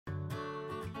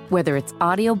Whether it's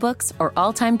audiobooks or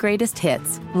all-time greatest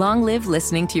hits, long live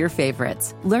listening to your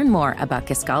favorites. Learn more about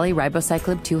Kisqali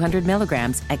Ribociclib 200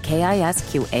 milligrams at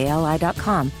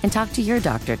KISQALI.com and talk to your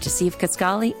doctor to see if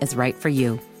Kisqali is right for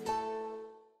you.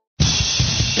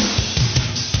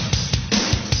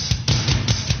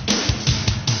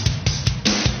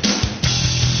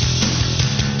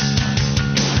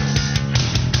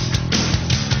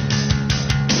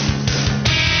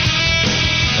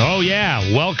 Oh,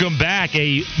 yeah. Welcome back.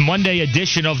 A Monday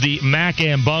edition of the Mac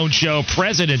and Bone Show,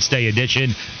 President's Day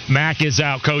edition. Mac is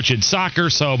out coaching soccer,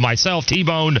 so myself,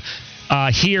 T-Bone,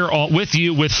 here with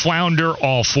you with Flounder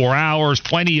all 4 hours.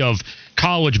 Plenty of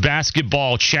college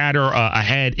basketball chatter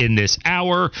ahead in this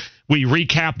hour. We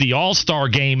recap the All-Star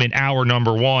game in hour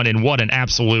number 1, and what an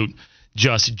absolute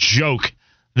just joke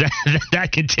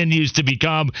that continues to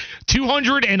become.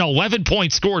 211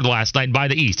 points scored last night by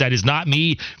the East. That is not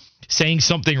me saying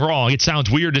something wrong. It sounds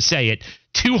weird to say it.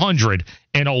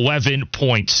 211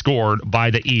 points scored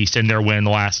by the East in their win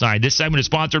last night. This segment is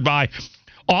sponsored by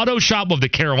Auto Shop of the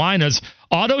Carolinas.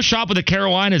 Auto Shop of the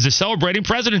Carolinas is celebrating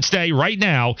President's Day right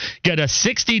now. Get a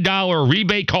 $60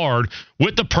 rebate card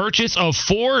with the purchase of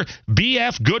 4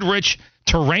 BF Goodrich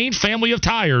Terrain family of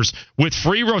tires with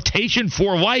free rotation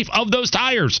for life of those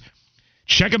tires.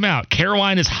 Check them out,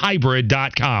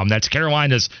 carolinashybrid.com. That's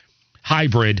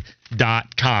carolinashybrid.com.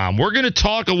 We're going to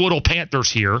talk a little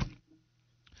Panthers here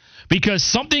because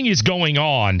something is going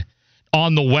on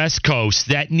the West Coast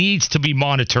that needs to be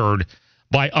monitored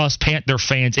by us Panther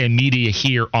fans and media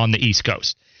here on the East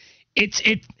Coast.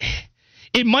 It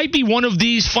might be one of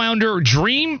these Flounder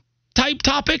dream type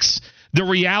topics. The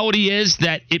reality is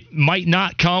that it might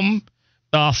not come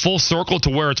full circle to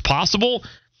where it's possible,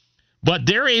 but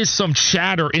there is some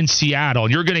chatter in Seattle,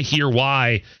 and you're going to hear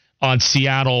why on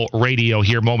Seattle radio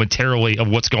here momentarily of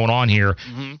what's going on here,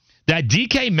 that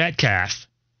DK Metcalf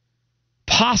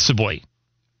possibly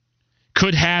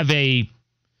could have a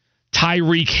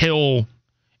Tyreek Hill,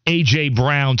 A.J.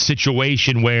 Brown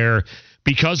situation where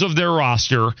because of their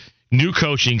roster, new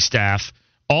coaching staff,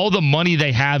 all the money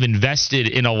they have invested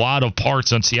in a lot of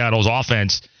parts on Seattle's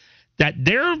offense, that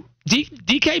their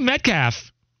DK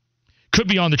Metcalf could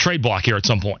be on the trade block here at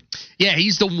some point. Yeah,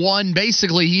 he's the one,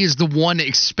 basically, he is the one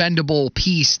expendable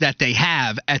piece that they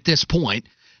have at this point.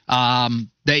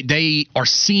 They are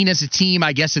seen as a team,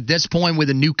 I guess, at this point with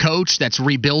a new coach that's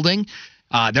rebuilding.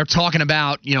 They're talking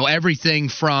about, everything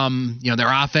from,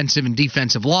 their offensive and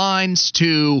defensive lines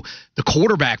to the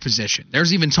quarterback position.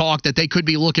 There's even talk that they could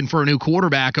be looking for a new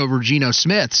quarterback over Geno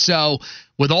Smith. So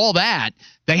with all that,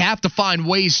 they have to find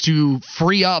ways to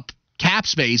free up cap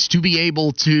space to be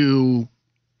able to,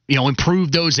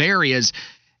 improve those areas.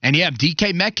 And yeah,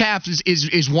 DK Metcalf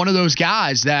is one of those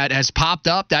guys that has popped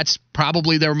up. That's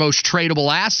probably their most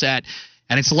tradable asset.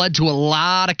 And it's led to a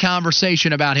lot of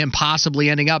conversation about him possibly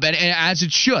ending up, and as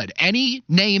it should. Any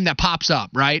name that pops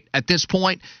up, right, at this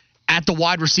point, at the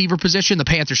wide receiver position, the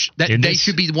Panthers, they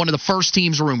should be one of the first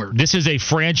teams rumored. This is a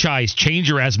franchise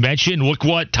changer, as mentioned. Look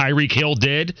what Tyreek Hill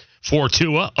did for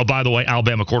Tua. Oh, by the way,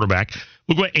 Alabama quarterback.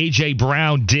 Look what A.J.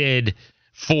 Brown did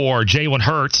for Jalen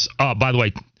Hurts. By the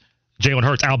way, Jalen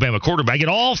Hurts, Alabama quarterback. It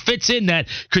all fits in that.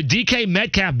 Could DK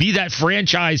Metcalf be that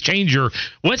franchise changer?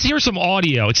 Let's hear some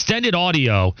audio, extended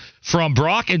audio from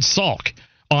Brock and Salk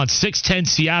on 610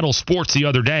 Seattle Sports the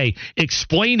other day,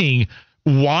 explaining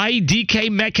why DK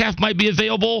Metcalf might be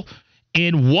available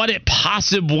and what it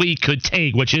possibly could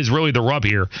take, which is really the rub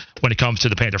here when it comes to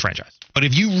the Panther franchise. But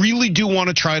if you really do want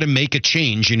to try to make a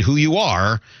change in who you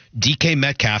are, DK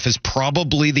Metcalf is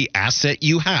probably the asset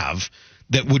you have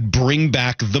that would bring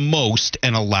back the most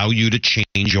and allow you to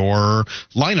change your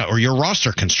lineup or your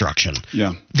roster construction.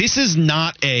 Yeah. This is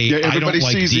not I don't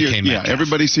like DK Metcalf. Yeah,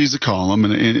 everybody sees the column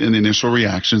and the initial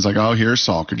reactions like, oh, here's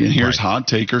Salk again. Here's hot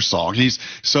taker Salk. He's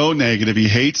so negative. He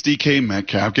hates DK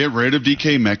Metcalf. Get rid of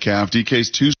DK Metcalf. DK's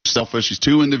too selfish. He's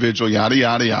too individual, yada,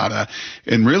 yada, yada.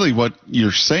 And really what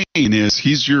you're saying is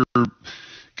he's your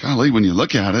 – golly, when you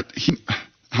look at it,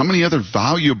 how many other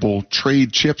valuable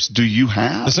trade chips do you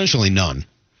have? Essentially none.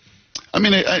 I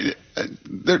mean,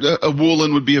 a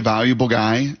Woolen would be a valuable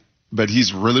guy, but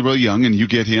he's really, really young, and you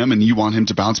get him, and you want him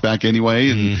to bounce back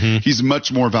anyway, and he's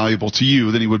much more valuable to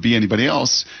you than he would be anybody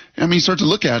else. I mean, you start to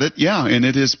look at it, yeah, and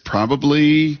it is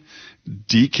probably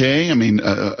DK. I mean,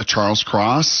 a Charles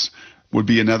Cross would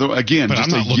be another, again, but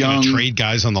just I'm not looking to trade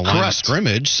guys on the line of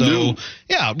scrimmage. So,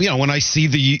 yeah, when I see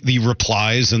the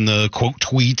replies and the quote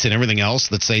tweets and everything else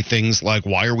that say things like,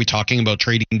 why are we talking about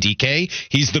trading DK?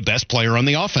 He's the best player on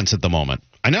the offense at the moment.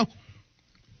 I know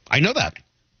that.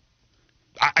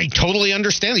 I totally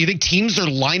understand. You think teams are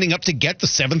lining up to get the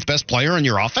 7th best player on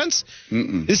your offense?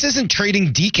 This isn't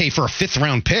trading DK for a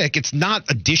 5th-round pick. It's not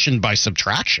addition by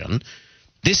subtraction.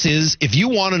 This is, if you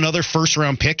want another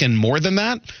first-round pick and more than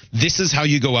that, this is how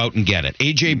you go out and get it.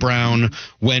 A.J. Brown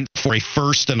went for a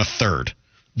 1st and a 3rd.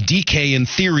 DK, in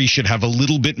theory, should have a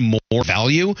little bit more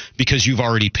value because you've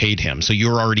already paid him. So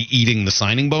you're already eating the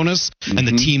signing bonus, and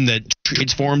the team that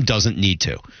trades for him doesn't need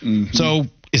to. So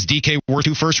is DK worth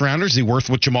 2 first-rounders? Is he worth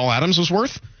what Jamal Adams was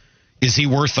worth? Is he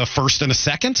worth a 1st and a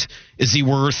 2nd? Is he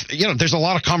worth, there's a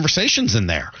lot of conversations in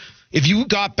there. If you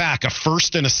got back a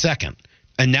 1st and a 2nd,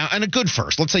 and a good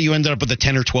 1st, let's say you ended up with a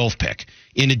 10 or 12 pick,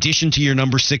 in addition to your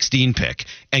number 16 pick,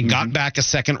 and got back a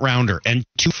 2nd-rounder and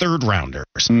 2 third-rounders,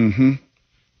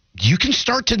 you can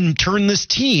start to turn this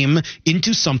team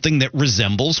into something that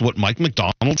resembles what Mike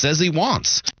McDonald says he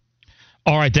wants.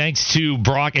 All right, thanks to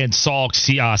Brock and Salk,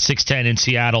 610 in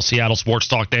Seattle Sports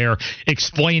Talk there,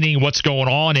 explaining what's going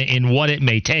on and what it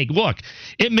may take. Look,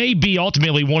 it may be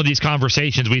ultimately one of these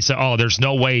conversations we say, oh, there's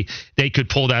no way they could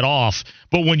pull that off.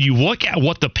 But when you look at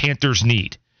what the Panthers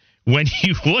need, when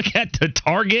you look at the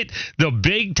target, the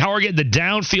big target, the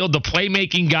downfield, the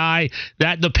playmaking guy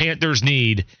that the Panthers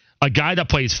need, a guy that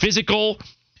plays physical,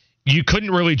 you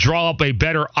couldn't really draw up a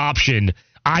better option,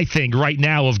 I think, right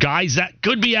now of guys that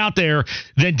could be out there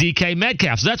than DK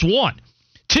Metcalf. So that's one.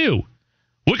 2,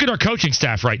 look at our coaching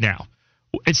staff right now.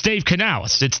 It's Dave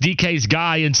Canales. It's DK's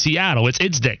guy in Seattle. It's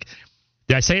Idzik.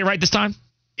 Did I say it right this time?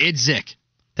 Idzik.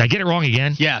 Did I get it wrong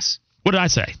again? Yes. What did I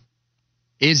say?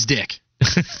 Izdick.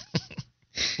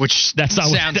 Which that's not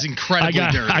sounds incredibly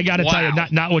dirty. I got to tell you,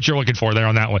 not what you're looking for there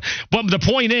on that one. But the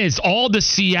point is, all the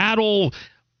Seattle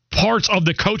parts of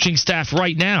the coaching staff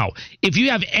right now, if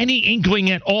you have any inkling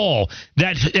at all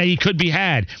that he could be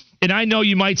had, and I know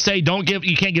you might say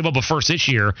you can't give up a 1st this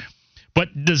year, but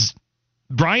does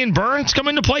Brian Burns come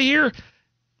into play here?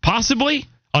 Possibly.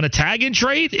 On a tag-in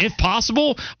trade, if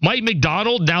possible. Mike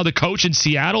McDonald, now the coach in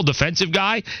Seattle, defensive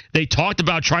guy. They talked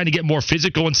about trying to get more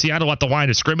physical in Seattle at the line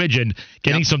of scrimmage and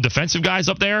getting some defensive guys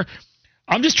up there.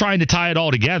 I'm just trying to tie it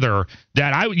all together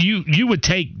that you would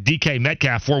take DK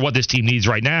Metcalf for what this team needs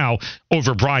right now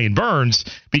over Brian Burns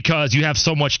because you have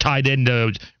so much tied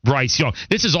into Bryce Young.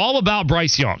 This is all about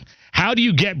Bryce Young. How do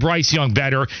you get Bryce Young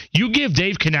better? You give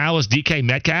Dave Canales DK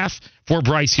Metcalf for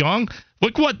Bryce Young.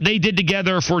 Look what they did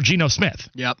together for Geno Smith.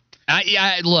 Yep.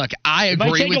 Look, I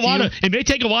agree with you. It may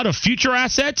take a lot of future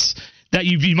assets that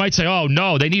you might say, oh,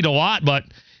 no, they need a lot, but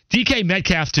DK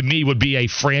Metcalf, to me, would be a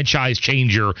franchise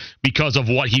changer because of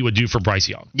what he would do for Bryce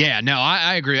Young. Yeah, no,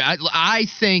 I agree. I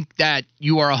think that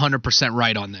you are 100%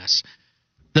 right on this.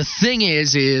 The thing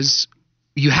is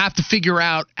you have to figure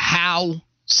out how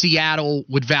Seattle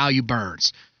would value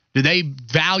Burns. Do they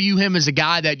value him as a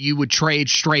guy that you would trade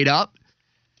straight up?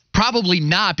 Probably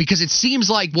not, because it seems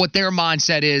like what their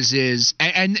mindset is,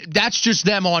 and that's just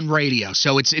them on radio,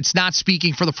 so it's not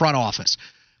speaking for the front office.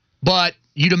 But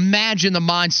you'd imagine the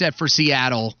mindset for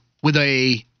Seattle with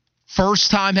a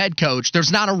first-time head coach.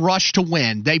 There's not a rush to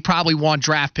win. They probably want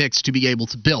draft picks to be able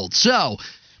to build. So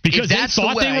because they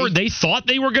thought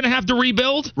they were going to have to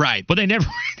rebuild, right? But they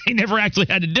never actually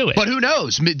had to do it. But who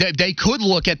knows? They could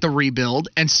look at the rebuild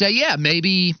and say, yeah,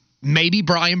 maybe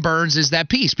Brian Burns is that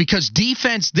piece, because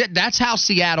defense, that's how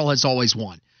Seattle has always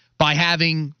won, by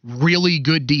having really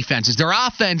good defenses. Their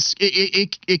offense,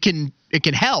 it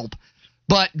can help,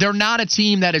 but they're not a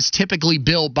team that is typically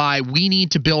built by, we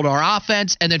need to build our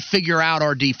offense and then figure out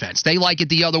our defense. They like it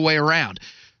the other way around.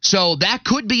 So that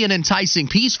could be an enticing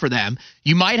piece for them.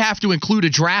 You might have to include a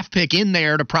draft pick in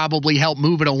there to probably help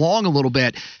move it along a little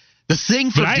bit. The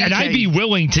thing for DK, and I'd be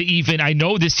willing to I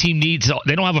know this team they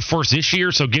don't have a first this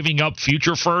year, so giving up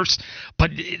future first,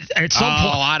 but at some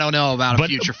point. I don't know about a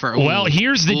future first. Well,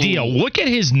 here's the deal. Look at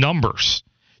his numbers.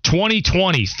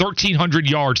 2020, 1,300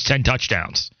 yards, 10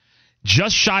 touchdowns.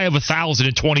 Just shy of 1,000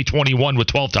 in 2021 with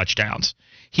 12 touchdowns.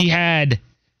 He had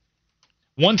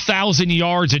 1,000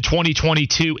 yards in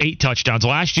 2022, 8 touchdowns.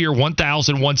 Last year,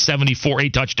 1,174,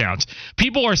 8 touchdowns.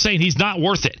 People are saying he's not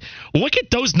worth it. Look at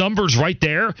those numbers right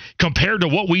there compared to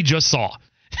what we just saw.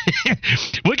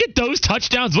 Look at those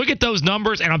touchdowns. Look at those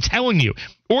numbers. And I'm telling you,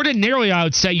 ordinarily I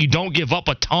would say you don't give up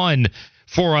a ton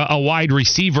for a wide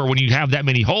receiver when you have that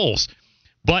many holes.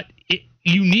 But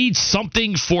you need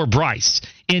something for Bryce.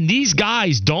 And these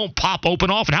guys don't pop open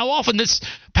often. How often this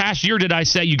past year did I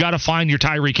say you got to find your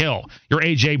Tyreek Hill, your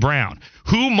A.J. Brown?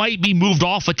 Who might be moved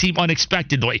off a team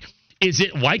unexpectedly? Is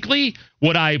it likely?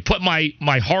 Would I put my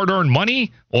hard-earned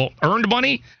money, or earned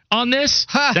money on this,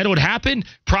 that it would happen?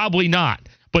 Probably not.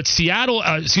 But Seattle,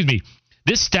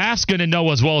 this staff's going to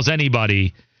know as well as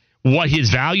anybody what his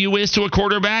value is to a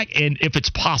quarterback and if it's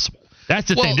possible. That's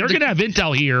the thing. They're going to have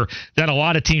intel here that a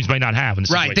lot of teams may not have.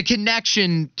 Right. The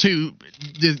connection to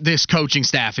this coaching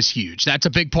staff is huge. That's a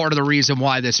big part of the reason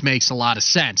why this makes a lot of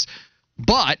sense.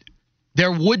 But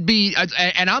there would be,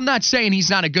 and I'm not saying he's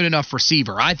not a good enough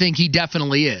receiver. I think he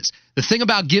definitely is. The thing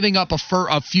about giving up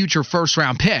a future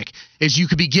first-round pick is you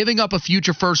could be giving up a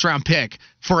future first-round pick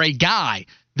for a guy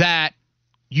that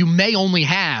you may only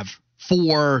have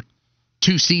for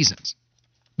 2 seasons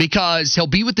because he'll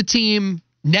be with the team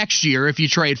next year if you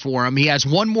trade for him. He has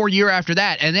 1 more year after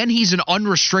that, and then he's an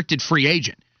unrestricted free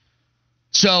agent.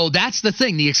 So that's the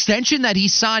thing. The extension that he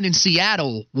signed in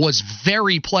Seattle was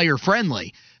very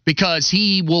player-friendly because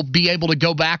he will be able to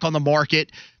go back on the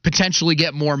market, potentially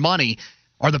get more money.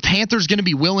 Are the Panthers going to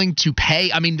be willing to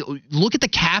pay? I mean, look at the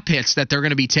cap hits that they're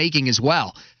going to be taking as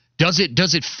well. Does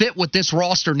it fit what this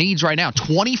roster needs right now?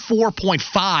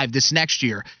 24.5 this next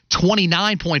year,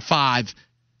 29.5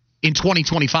 in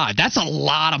 2025. That's a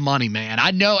lot of money, man. I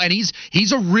know, and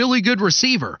he's a really good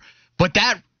receiver, but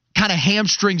that kind of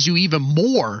hamstrings you even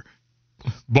more.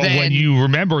 But when you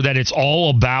remember that it's all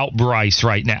about Bryce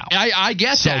right now. I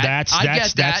get so that. So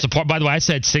that's the part. By the way, I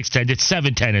said 6'10". It's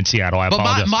 7'10" in Seattle. I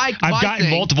apologize. I've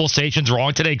gotten multiple stations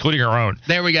wrong today, including our own.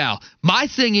 There we go. My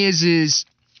thing is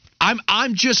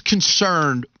I'm just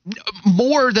concerned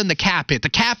more than the cap hit.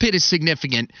 The cap hit is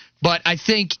significant, but I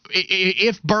think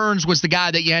if Burns was the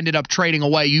guy that you ended up trading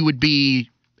away, you would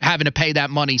be having to pay that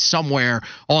money somewhere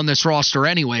on this roster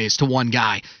anyways to one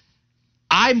guy.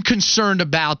 I'm concerned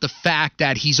about the fact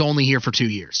that he's only here for 2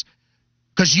 years.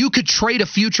 Because you could trade a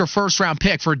future first-round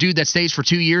pick for a dude that stays for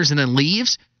 2 years and then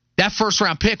leaves. That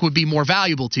first-round pick would be more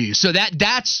valuable to you. So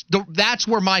that's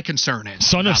where my concern is.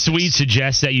 Son of Swede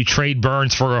suggests that you trade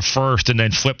Burns for a first and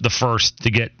then flip the first to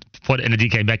get put in a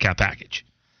DK Metcalf package.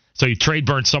 So you trade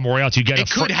Burns somewhere else. It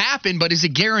could happen, but is it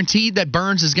guaranteed that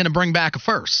Burns is going to bring back a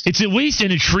first? It's at least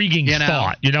an intriguing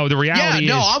thought. The reality is...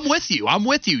 Yeah, no, I'm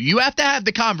with you. You have to have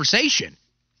the conversation.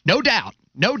 No doubt.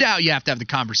 No doubt you have to have the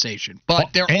conversation.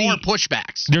 But there are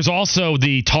pushbacks. There's also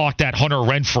the talk that Hunter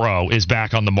Renfrow is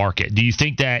back on the market. Do you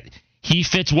think that he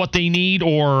fits what they need,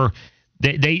 or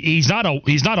he's not a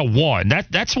one?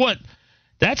 That's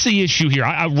the issue here.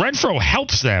 Renfrow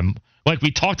helps them, like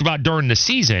we talked about during the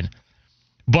season.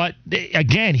 But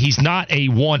again, he's not a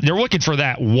one. They're looking for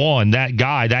that one, that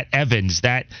guy, that Evans,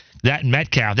 that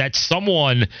Metcalf, that's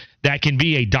someone that can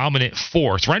be a dominant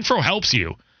force. Renfrow helps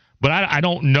you. But I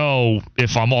don't know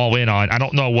if I'm all in on. I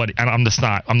don't know what. I'm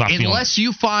not. Unless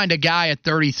you find a guy at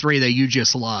 33 that you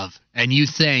just love and you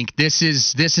think this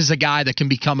is a guy that can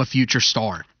become a future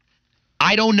star.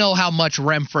 I don't know how much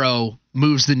Renfrow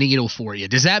moves the needle for you.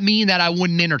 Does that mean that I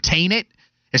wouldn't entertain it,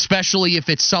 especially if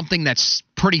it's something that's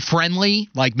pretty friendly?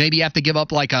 Like maybe you have to give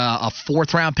up like a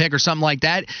 4th-round pick or something like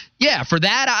that. Yeah, for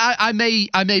that I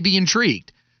may be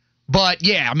intrigued. But,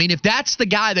 yeah, I mean, if that's the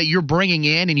guy that you're bringing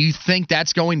in and you think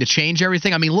that's going to change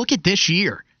everything, I mean, look at this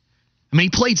year. I mean,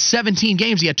 he played 17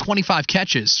 games. He had 25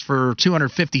 catches for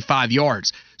 255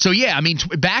 yards. So, yeah, I mean,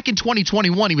 back in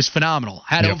 2021, he was phenomenal.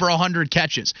 Had over 100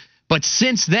 catches. But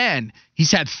since then,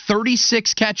 he's had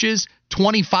 36 catches,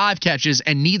 25 catches,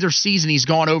 and neither season he's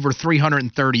gone over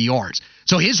 330 yards.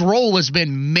 So his role has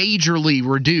been majorly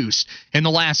reduced in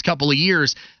the last couple of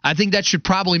years. I think that should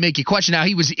probably make you question. Now,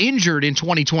 he was injured in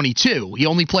 2022. He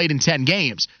only played in 10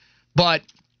 games. But,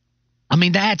 I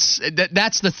mean, that's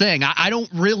the thing. I don't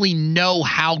really know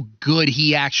how good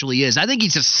he actually is. I think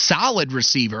he's a solid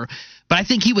receiver, but I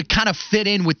think he would kind of fit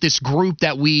in with this group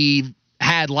that we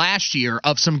had last year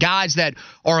of some guys that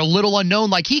are a little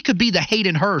unknown. Like he could be the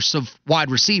Hayden Hurst of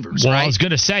wide receivers. Well, right? I was going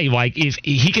to say, like, if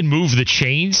he can move the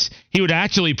chains, he would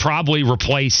actually probably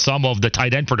replace some of the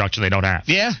tight end production they don't have.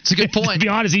 Yeah, it's a good point. To be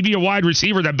honest, he'd be a wide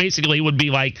receiver that basically would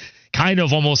be like kind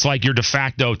of almost like your de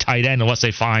facto tight end unless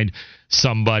they find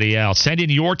somebody else. Send in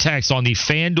your text on the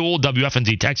FanDuel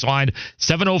WFNZ text line,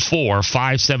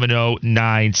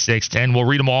 704-570-9610. We'll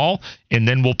read them all, and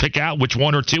then we'll pick out which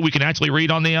one or two we can actually read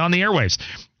on the airwaves.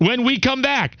 When we come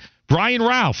back, Brian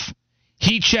Ralph,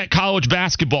 Heat Check College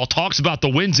Basketball, talks about the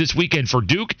wins this weekend for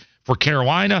Duke, for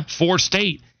Carolina, for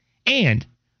State, and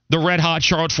the red-hot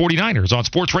Charlotte 49ers on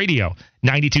Sports Radio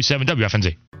 92.7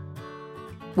 WFNZ.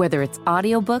 Whether it's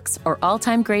audiobooks or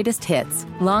all-time greatest hits,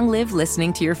 long live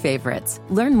listening to your favorites.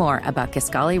 Learn more about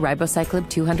Kisqali Ribociclib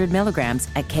 200 milligrams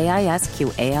at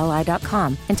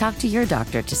KISQALI.com and talk to your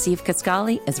doctor to see if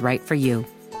Kisqali is right for you.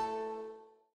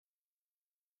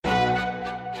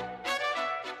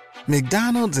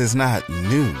 McDonald's is not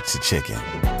new to chicken.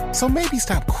 So maybe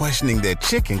stop questioning their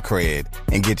chicken cred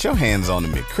and get your hands on the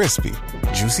McCrispy.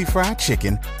 Juicy fried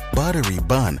chicken, buttery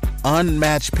bun,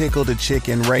 unmatched pickle to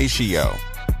chicken ratio.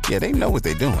 Yeah, they know what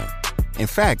they're doing. In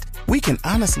fact, we can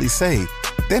honestly say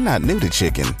they're not new to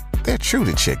chicken. They're true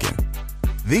to chicken.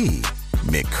 The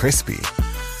McCrispy.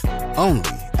 Only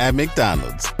at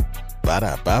McDonald's.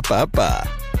 Ba-da-ba-ba-ba.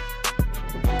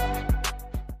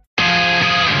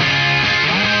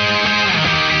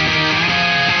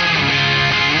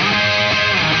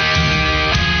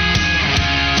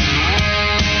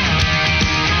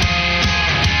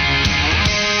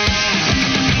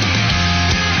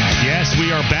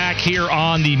 We are back here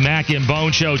on the Mac and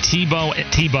Bone Show. T-Bone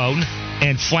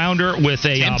and Flounder with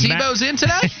a... And T-Bone's in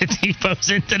today?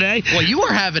 T-Bone's in today. Well, you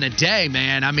are having a day,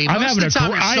 man. I mean, I'm most of the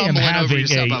time you're stumbling over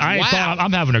yourself.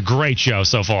 I'm having a great show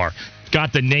so far.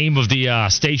 Got the name of the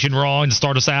station wrong to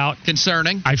start us out.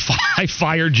 Concerning. I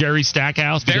fired Jerry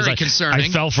Stackhouse because Very concerning. I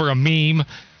fell for a meme.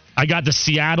 I got the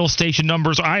Seattle station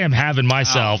numbers. I am having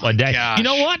myself a day. Gosh. You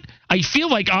know what? I feel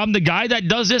like I'm the guy that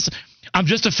does this. I'm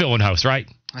just a fill-in host, right?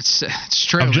 That's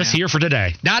true. I'm just here for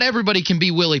today. Not everybody can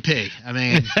be Willie P. I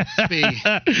mean,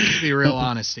 be real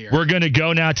honest here. We're going to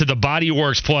go now to the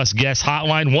Bodyworks Plus guest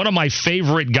hotline. One of my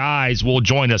favorite guys will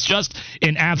join us. Just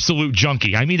an absolute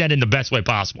junkie. I mean that in the best way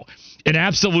possible. An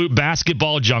absolute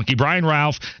basketball junkie. Brian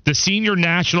Ralph, the senior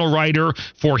national writer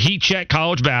for Heat Check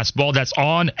College Basketball. That's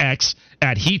on X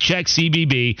at Heat Check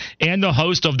CBB, and the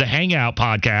host of the Hangout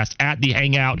podcast at the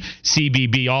Hangout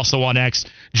CBB, also on X,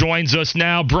 joins us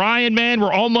now. Brian, man,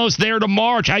 we're almost there to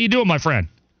March. How you doing, my friend?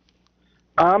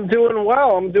 I'm doing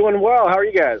well. How are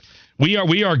you guys? We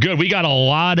are good. We got a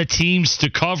lot of teams to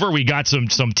cover. We got some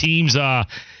teams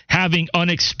having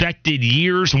unexpected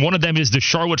years. One of them is the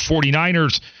Charlotte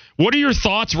 49ers. What are your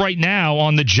thoughts right now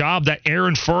on the job that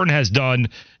Aaron Fern has done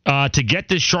to get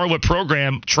this Charlotte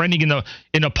program trending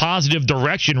in a positive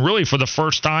direction, really for the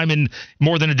first time in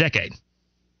more than a decade?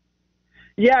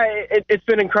 Yeah, it's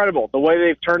been incredible the way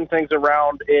they've turned things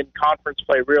around in conference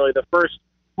play. Really, the first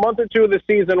month or two of the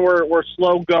season were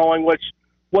slow going, which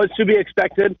was to be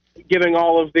expected, given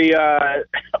all of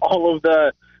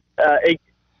the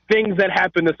things that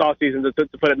happened this offseason, to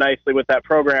put it nicely, with that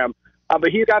program. But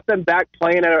he got them back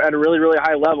playing at a really, really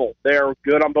high level. They're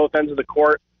good on both ends of the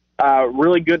court,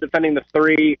 really good defending the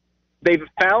three. They've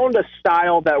found a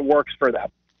style that works for them,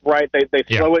 right? They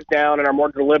slow it down and are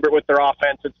more deliberate with their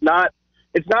offense. It's not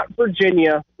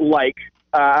Virginia-like.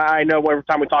 I know every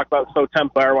time we talk about slow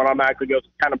tempo, everyone automatically goes,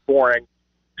 it's kind of boring.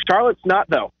 Charlotte's not,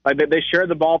 though. Like, they share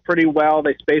the ball pretty well.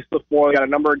 They space the floor. They got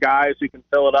a number of guys who can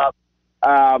fill it up.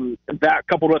 That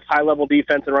coupled with high-level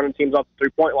defense and running teams off the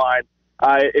three-point line,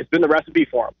 it's been the recipe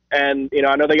for them. And,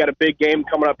 I know they got a big game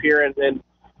coming up here in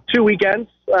 2 weekends,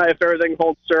 if everything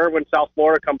holds serve, when South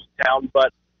Florida comes to town.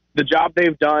 But the job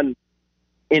they've done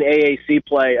in AAC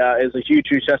play is a huge,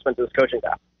 huge testament to this coaching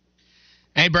staff.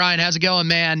 Hey, Brian, how's it going,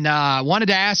 man? Wanted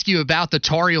to ask you about the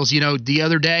Tar Heels. The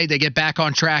other day they get back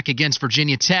on track against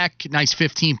Virginia Tech. Nice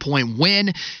 15-point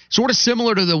win. Sort of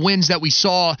similar to the wins that we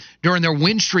saw during their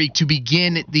win streak to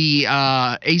begin the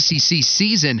ACC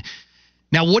season.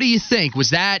 Now, what do you think? Was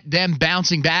that them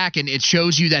bouncing back, and it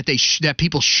shows you that that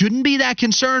people shouldn't be that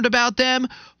concerned about them?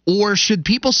 Or should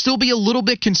people still be a little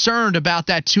bit concerned about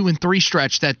that 2-3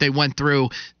 stretch that they went through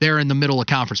there in the middle of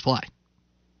conference play?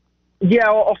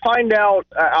 Yeah, well, I'll find out,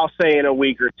 I'll say, in a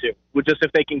week or two, just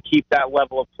if they can keep that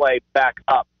level of play back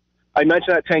up. I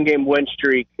mentioned that 10-game win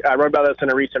streak. I wrote about this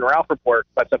in a recent Ralph report.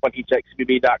 That's up on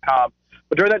heatcheckcbb.com.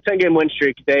 But during that 10-game win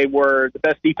streak, they were the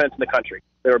best defense in the country.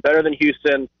 They were better than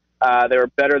Houston. They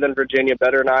were better than Virginia,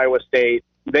 better than Iowa State.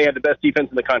 They had the best defense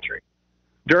in the country.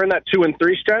 During that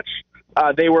 2-3 stretch,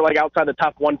 they were like outside the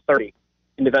top 130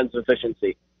 in defensive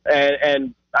efficiency.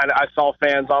 And I saw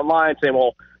fans online saying,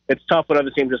 well, it's tough when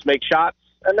other teams just make shots.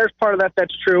 And there's part of that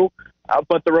that's true.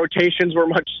 But the rotations were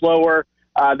much slower.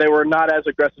 They were not as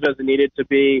aggressive as they needed to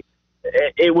be.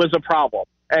 It was a problem.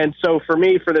 And so for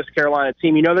me, for this Carolina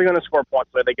team, they're going to score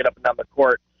points when they get up and down the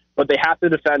court. But they have to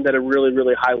defend at a really,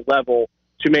 really high level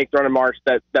to make the run and march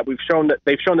that they've shown that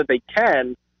they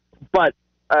can. But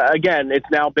again, it's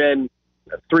now been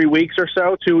 3 weeks or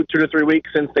so, 2 to 3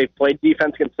 weeks since they've played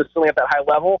defense consistently at that high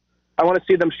level. I want to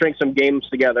see them string some games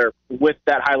together with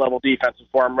that high-level defense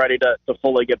before I'm ready to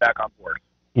fully get back on board.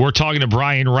 We're talking to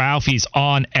Brian Ralph. He's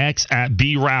on X at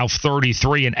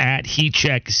BRalph33 and at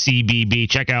HeCheckCBB.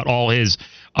 Check out all his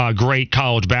great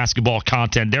college basketball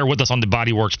content. They're with us on the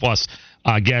Bodyworks Plus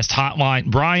guest hotline.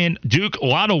 Brian, Duke, a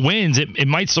lot of wins. It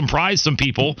might surprise some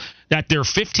people that they're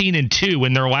 15-2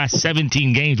 in their last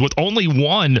 17 games with only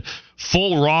one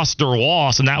full roster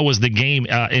loss, and that was the game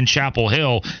in Chapel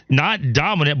Hill. Not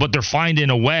dominant, but they're finding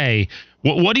a way.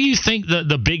 What do you think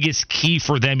the biggest key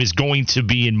for them is going to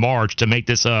be in March to make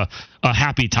this a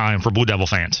happy time for Blue Devil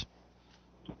fans?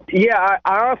 Yeah,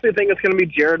 I honestly think it's going to be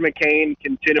Jared McCain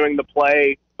continuing to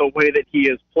play the way that he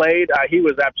has played. He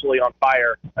was absolutely on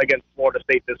fire against Florida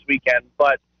State this weekend.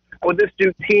 But with this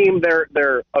Duke team,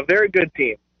 they're a very good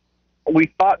team.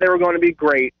 We thought they were going to be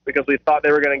great because we thought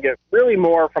they were going to get really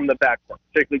more from the backcourt,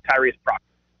 particularly Tyrese Proctor,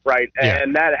 right? Yeah.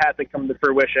 And that hasn't come to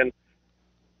fruition.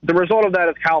 The result of that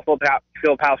is Kyle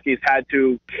Filipowski's had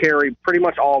to carry pretty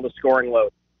much all the scoring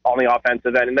load on the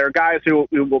offensive end. And there are guys who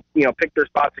will pick their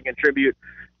spots and contribute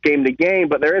game to game,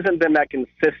 but there hasn't been that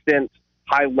consistent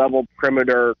high-level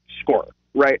perimeter scorer,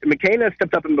 right? McCain has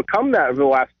stepped up and become that over the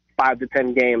last 5 to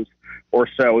 10 games or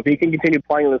so. If he can continue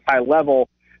playing at this high level,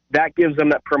 that gives them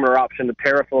that perimeter option to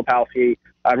pair with Filipowski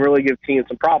and really give teams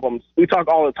some problems. We talk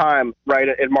all the time, right,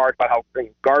 in March about how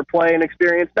guard play and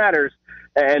experience matters,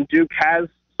 and Duke has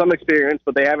some experience,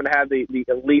 but they haven't had the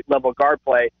elite-level guard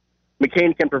play.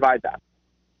 McCain can provide that.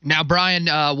 Now, Brian,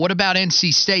 what about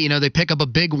NC State? They pick up a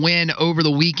big win over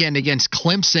the weekend against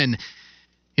Clemson.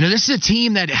 This is a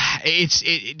team that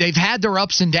they've had their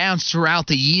ups and downs throughout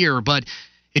the year, but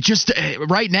it just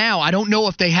right now, I don't know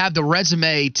if they have the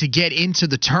resume to get into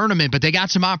the tournament, but they got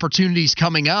some opportunities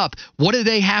coming up. What do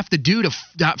they have to do to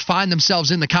find themselves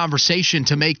in the conversation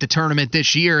to make the tournament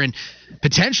this year and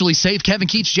potentially save Kevin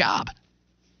Keatts' job?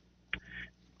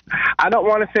 I don't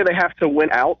want to say they have to win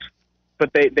out,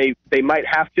 but they might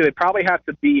have to. They probably have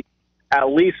to beat at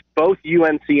least both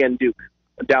UNC and Duke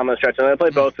down the stretch. And they play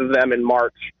both of them in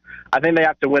March. I think they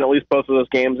have to win at least both of those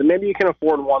games. And maybe you can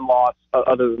afford one loss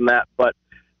other than that. But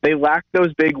they lack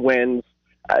those big wins.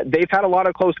 They've had a lot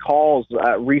of close calls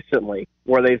recently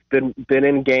where they've been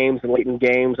in games and late in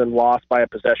games and lost by a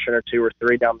possession or two or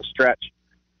three down the stretch.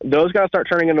 Those got to start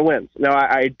turning into wins. Now,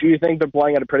 I do think they're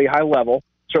playing at a pretty high level.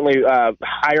 Certainly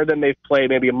higher than they've played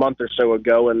maybe a month or so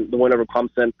ago, and the win over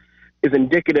Clemson is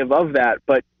indicative of that.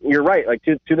 But you're right. Like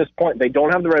to this point, they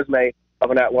don't have the resume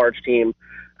of an at-large team.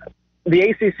 The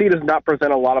ACC does not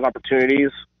present a lot of opportunities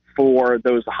for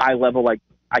those high-level, like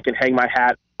I can hang my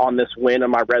hat on this win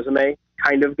on my resume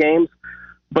kind of games.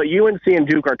 But UNC and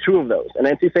Duke are two of those, and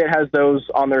NC State has those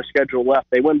on their schedule left.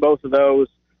 They win both of those,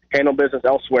 handle business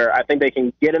elsewhere. I think they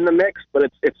can get in the mix, but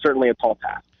it's certainly a tall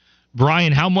task.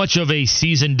 Brian, how much of a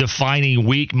season-defining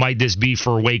week might this be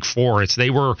for Wake Forest? They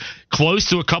were close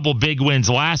to a couple big wins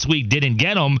last week, didn't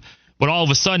get them, but all of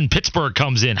a sudden Pittsburgh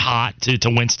comes in hot to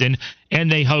Winston, and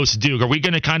they host Duke. Are we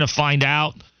going to kind of find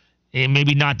out, and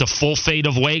maybe not the full fate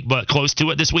of Wake, but close to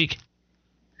it this week?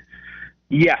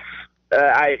 Yes.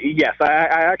 I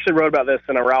actually wrote about this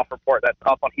in a Ralph report that's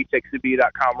up on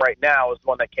heattakestheb.com right now. Is the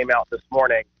one that came out this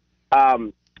morning.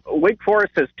 Wake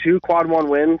Forest has 2 quad 1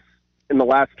 wins in the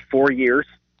last 4 years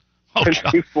since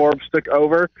Steve Forbes took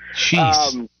over.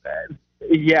 Jeez.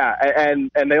 And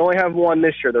they only have one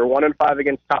this year. They're 1-5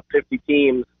 against top 50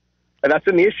 teams, and that's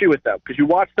been the issue with them because you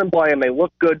watch them play and they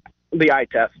look good in the eye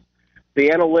test. The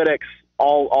analytics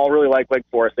all really like Wake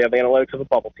Forest. They have the analytics of a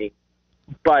bubble team,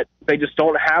 but they just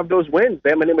don't have those wins.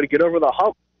 They haven't been able to get over the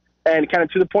hump. And kind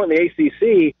of to the point in the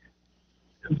ACC,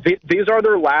 these are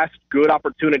their last good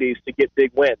opportunities to get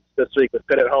big wins this week with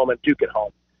Pitt at home and Duke at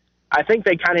home. I think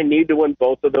they kind of need to win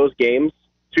both of those games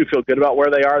to feel good about where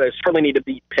they are. They certainly need to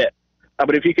beat Pitt.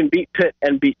 But if you can beat Pitt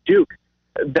and beat Duke,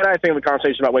 then I think the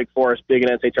conversation about Wake Forest being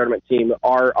an NCAA tournament team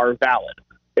are valid.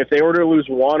 If they were to lose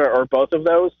one or both of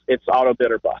those, it's auto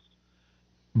bid or bust.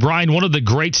 Brian, one of the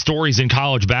great stories in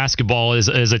college basketball is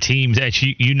a team that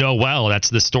you know well. That's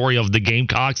the story of the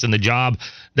Gamecocks and the job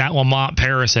that Lamont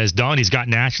Paris has done. He's got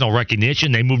national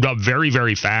recognition. They moved up very,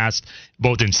 very fast,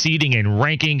 both in seeding and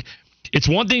ranking. It's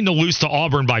one thing to lose to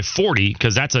Auburn by 40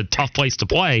 because that's a tough place to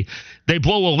play. They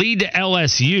blow a lead to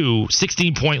LSU,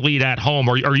 16-point lead at home.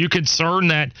 Are you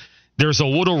concerned that there's a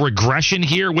little regression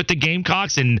here with the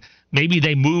Gamecocks and maybe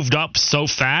they moved up so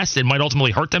fast it might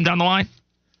ultimately hurt them down the line?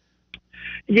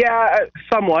 Yeah,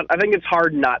 somewhat. I think it's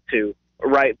hard not to,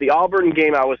 right? The Auburn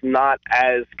game I was not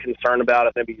as concerned about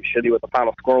as maybe you should be with a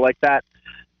final score like that.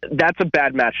 That's a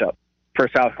bad matchup for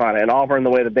South Carolina. And Auburn, the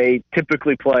way that they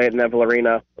typically play at Neville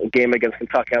Arena, a game against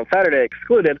Kentucky on Saturday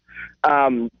excluded,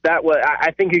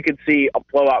 I think you could see a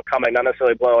blowout coming, not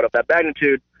necessarily a blowout of that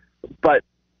magnitude, but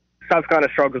South Carolina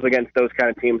struggles against those kind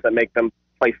of teams that make them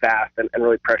play fast and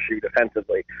really pressure you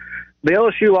defensively. The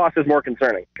LSU loss is more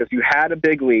concerning because you had a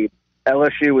big lead.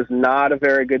 LSU was not a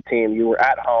very good team. You were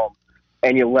at home,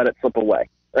 and you let it slip away.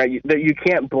 Right? You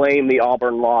can't blame the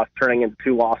Auburn loss turning into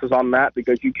 2 losses on that,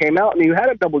 because you came out and you had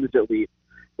a double-digit lead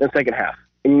in the second half,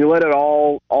 and you let it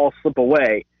all slip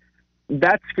away.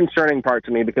 That's the concerning part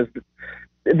to me, because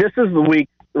this is the week,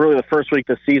 really the first week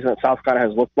this season, that South Carolina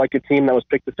has looked like a team that was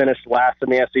picked to finish last in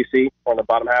the SEC, or in the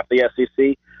bottom half of the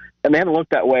SEC, and they haven't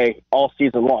looked that way all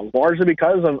season long, largely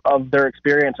because of their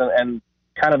experience and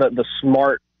kind of the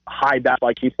smart, high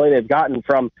basketball IQ play they've gotten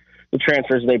from the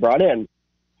transfers they brought in.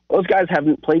 Those guys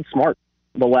haven't played smart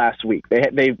the last week.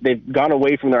 They've gone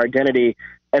away from their identity,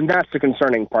 and that's the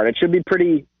concerning part. It should be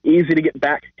pretty easy to get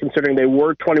back, considering they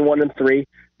were 21-3.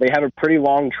 They have a pretty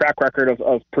long track record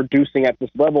of producing at this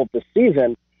level this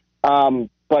season,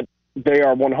 but they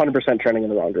are 100% trending in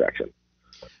the wrong direction.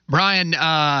 Brian,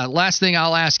 last thing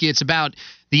I'll ask you, it's about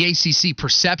the ACC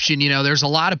perception. There's a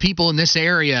lot of people in this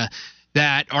area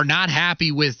that are not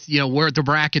happy with, where the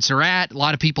brackets are at. A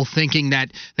lot of people thinking that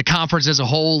the conference as a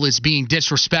whole is being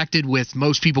disrespected, with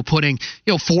most people putting,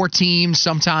 4 teams,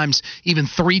 sometimes even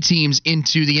 3 teams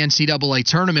into the NCAA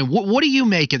tournament. What do you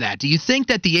make of that? Do you think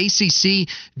that the ACC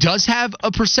does have a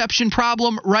perception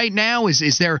problem right now?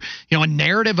 Is there, a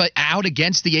narrative out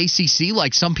against the ACC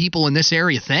like some people in this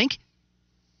area think?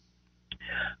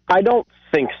 I don't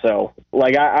think so.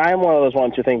 I'm one of those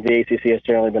ones who think the ACC has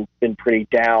generally been pretty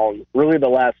down, really the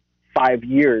last 5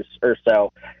 years or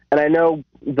so. And I know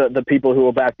the people who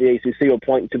will back the ACC will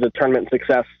point to the tournament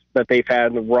success that they've had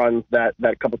and the runs that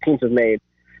a couple teams have made.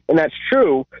 And that's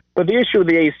true, but the issue with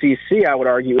the ACC, I would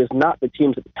argue, is not the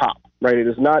teams at the top, right? It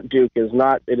is not Duke, it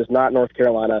is not North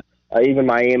Carolina, even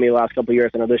Miami the last couple of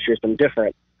years. I know this year's been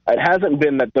different. It hasn't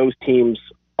been that those teams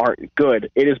aren't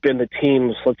good. It has been the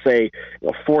teams, let's say,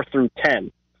 4 through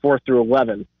 10, 4 through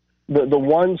 11, the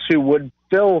ones who would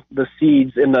fill the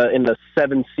seeds in the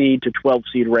 7 seed to 12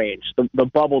 seed range, the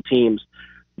bubble teams,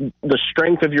 the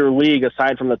strength of your league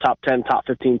aside from the top 10, top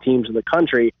 15 teams in the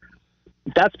country.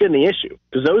 That's been the issue,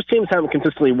 because those teams haven't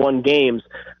consistently won games.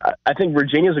 I think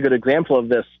Virginia is a good example of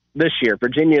this year.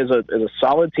 Virginia is a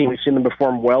solid team. We've seen them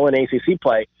perform well in ACC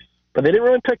play, but they didn't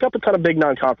really pick up a ton of big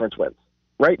non-conference wins.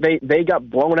 Right? They got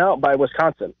blown out by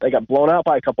Wisconsin. They got blown out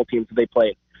by a couple teams that they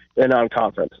played in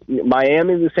non-conference.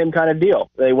 Miami is the same kind of deal.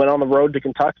 They went on the road to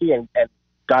Kentucky and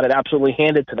got it absolutely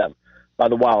handed to them by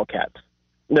the Wildcats.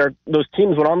 Those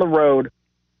teams went on the road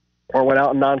or went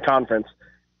out in non-conference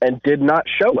and did not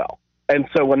show well. And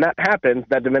so when that happens,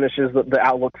 that diminishes the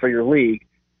outlook for your league.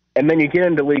 And then you get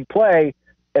into league play,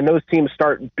 and those teams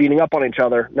start beating up on each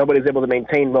other. Nobody's able to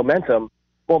maintain momentum.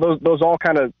 Well, those all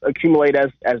kind of accumulate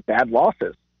as bad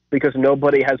losses, because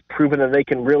nobody has proven that they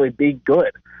can really be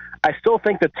good. I still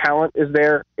think the talent is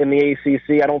there in the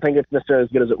ACC. I don't think it's necessarily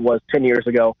as good as it was 10 years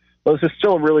ago. But it's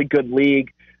still a really good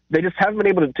league. They just haven't been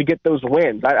able to get those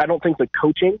wins. I don't think the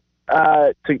coaching,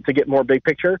 to get more big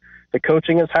picture, the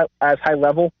coaching is as high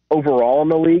level overall in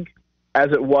the league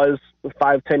as it was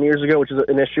 5-10 years ago, which is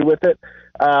an issue with it.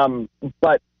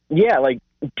 But yeah,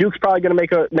 Duke's probably going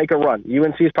to make a run.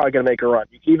 UNC is probably going to make a run.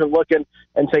 You can even look and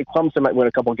say Clemson might win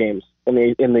a couple games in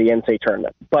the NCAA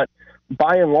tournament. But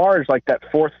by and large, that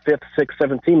 4th, 5th, 6th,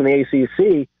 7th team in the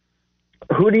ACC,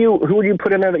 who do you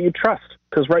put in there that you trust?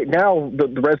 Because right now the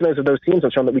resumes of those teams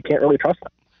have shown that we can't really trust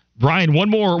them. Brian, one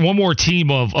more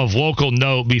team of local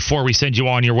note before we send you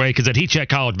on your way, because at Heat Check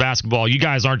College Basketball, you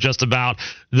guys aren't just about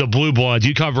the Blue Bloods.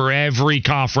 You cover every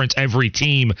conference, every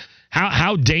team.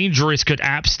 How dangerous could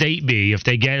App State be if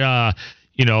they get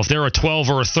if they're a 12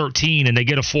 or a 13 and they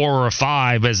get a 4 or a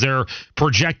 5 as they're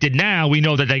projected now? We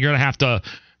know that they're going to have to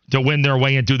win their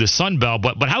way in through the Sun Belt.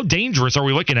 But how dangerous are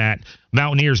we looking at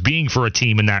Mountaineers being for a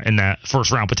team in that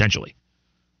first round potentially?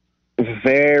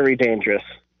 Very dangerous.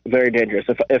 Very dangerous.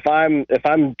 If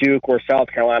I'm Duke or South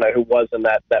Carolina, who was in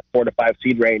that 4 to 5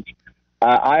 seed range,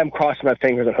 I am crossing my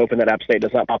fingers and hoping that App State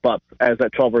does not pop up as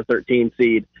that 12 or 13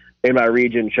 seed in my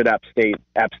region should App State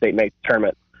make the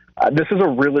tournament. This is a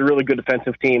really, really good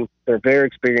defensive team. They're a very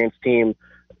experienced team.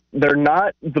 They're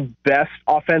not the best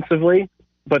offensively,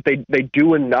 but they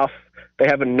do enough. They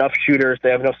have enough shooters.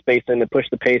 They have enough spacing. They push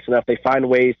the pace enough. They find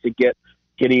ways to get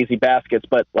easy baskets.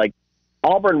 But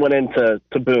Auburn went into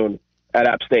Boone at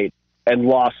App State and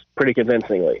lost pretty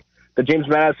convincingly. The James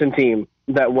Madison team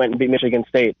that went and beat Michigan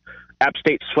State, App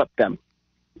State swept them.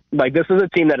 This is a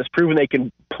team that has proven they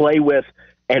can play with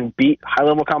and beat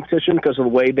high-level competition because of the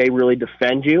way they really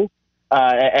defend you.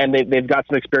 And they've got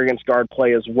some experienced guard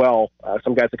play as well.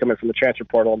 Some guys that come in from the transfer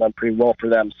portal and done pretty well for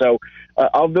them. So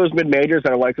of those mid-majors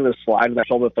that are likely to slide in that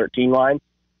 12 to 13 line,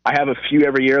 I have a few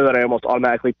every year that I almost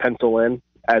automatically pencil in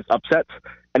as upsets.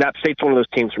 And App State's one of those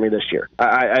teams for me this year.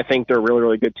 I think they're a really,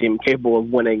 really good team, capable of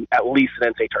winning at least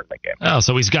an NCAA tournament game. Oh,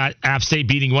 so he's got App State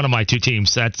beating one of my two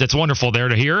teams. That's wonderful there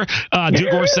to hear.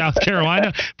 Duke or South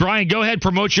Carolina. Brian, go ahead,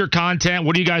 promote your content.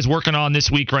 What are you guys working on this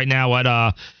week right now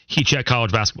at Heat Check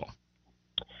College Basketball?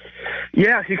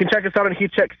 Yeah, you can check us out on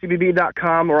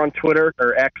heatcheckcbb.com or on Twitter,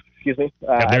 or X, excuse me.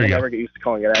 I will never get used to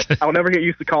calling it X. I'll never get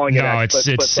used to calling it X.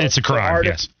 No, it's a crime,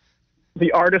 yes.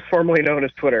 The artist formerly known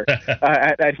as Twitter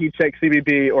at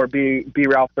HeatCheckCBB or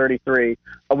BRalph33.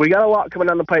 We got a lot coming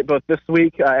down the pipe both this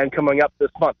week and coming up this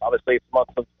month. Obviously, it's a month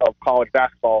of college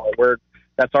basketball.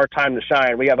 That's our time to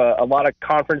shine. We have a lot of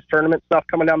conference tournament stuff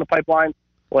coming down the pipeline.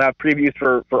 We'll have previews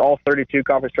for all 32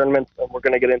 conference tournaments, and we're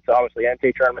going to get into, obviously,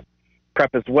 NCAA tournament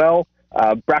prep as well.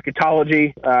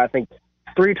 Bracketology, I think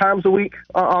 3 times a week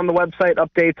on the website,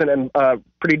 updates and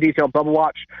pretty detailed bubble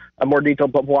watch, a more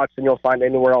detailed bubble watch than you'll find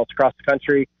anywhere else across the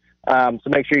country. So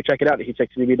make sure you check it out at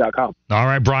heatcheckcbb.com. All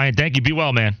right, Brian. Thank you. Be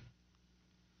well, man.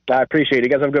 I appreciate it. You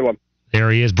guys have a good one. There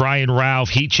he is, Brian Ralph,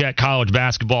 Heat Check College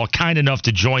Basketball, kind enough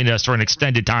to join us for an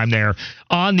extended time there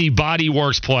on the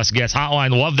Bodyworks Plus Guest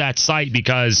Hotline. Love that site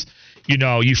because,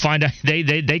 you find out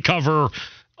they cover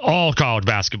all college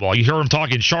basketball. You hear them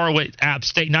talking Charlotte, App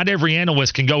State. Not every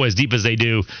analyst can go as deep as they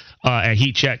do at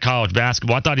Heat Check College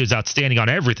Basketball. I thought he was outstanding on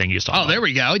everything he was talking about. There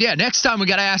we go. Yeah, next time we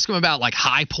got to ask him about like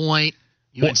High Point,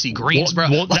 UNC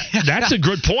Greensboro. That's a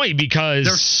good point because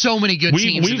there's so many good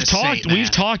teams in this state, man.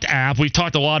 We've talked App. We've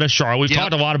talked a lot of Charlotte. We've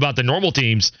talked a lot about the normal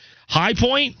teams. High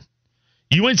Point,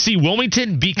 UNC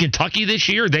Wilmington beat Kentucky this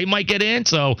year. They might get in.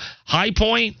 So High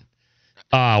Point,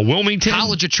 Wilmington,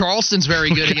 College of Charleston's very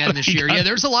good again this year. Yeah,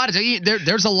 there's a lot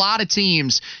of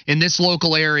teams in this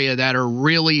local area that are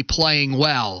really playing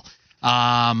well.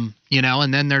 And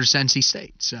then there's NC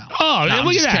State. So look at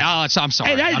that! I'm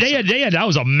sorry. Hey, that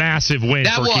was a massive win.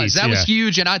 That was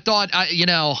huge, and I thought,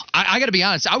 I got to be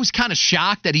honest, I was kind of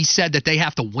shocked that he said that they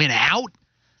have to win out.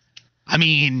 I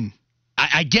mean,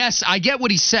 I guess I get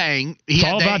what he's saying. It's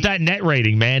all about that net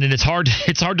rating, man, and it's hard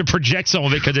to project some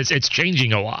of it because it's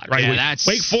changing a lot, right? Yeah,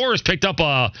 Wake Forest picked up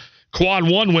a quad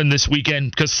 1 win this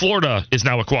weekend because Florida is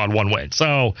now a quad 1 win.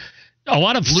 So a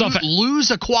lot of stuff.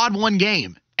 Lose a quad 1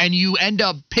 game, and you end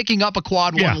up picking up a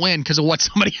quad 1 win because of what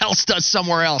somebody else does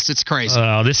somewhere else. It's crazy.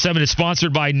 This segment is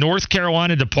sponsored by North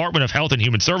Carolina Department of Health and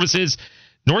Human Services.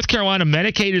 North Carolina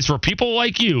Medicaid is for people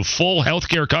like you. Full health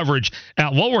care coverage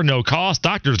at low or no cost.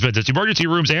 Doctor's visits, emergency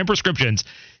rooms, and prescriptions.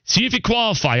 See if you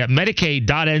qualify at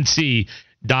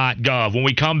medicaid.nc.gov. When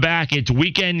we come back, it's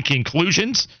weekend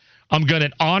conclusions. I'm going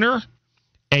to honor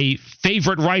a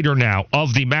favorite writer now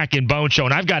of the Mac and Bone Show,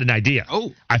 and I've got an idea.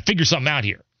 I figured something out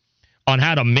here on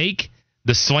how to make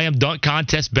the slam dunk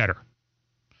contest better.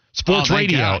 Sports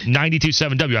Radio,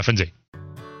 92.7 WFNZ.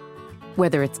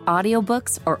 Whether it's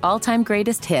audiobooks or all-time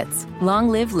greatest hits, long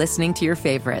live listening to your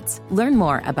favorites. Learn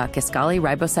more about Kisqali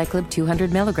Ribociclib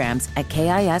 200 milligrams at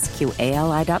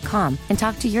KISQALI.com and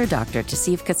talk to your doctor to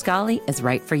see if Kisqali is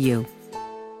right for you.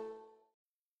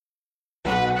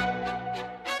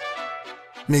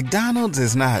 McDonald's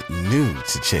is not new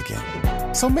to chicken.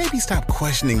 So maybe stop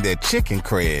questioning their chicken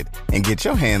cred and get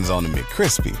your hands on the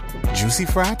McCrispy. Juicy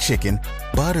fried chicken,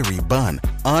 buttery bun,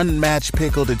 unmatched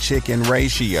pickle to chicken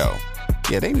ratio.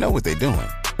 Yeah, they know what they're doing.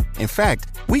 In fact,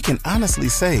 we can honestly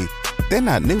say they're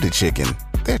not new to chicken.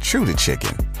 They're true to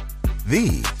chicken.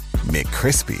 The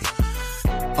McCrispy.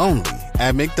 Only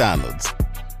at McDonald's.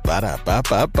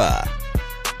 Ba-da-ba-ba-ba.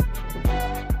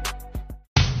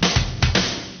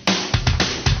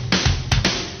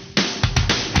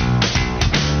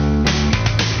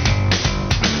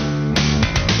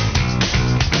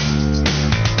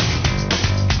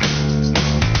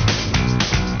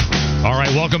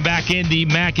 Welcome back in the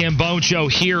Mac and Bone Show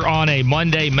here on a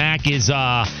Monday. Mac is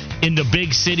in the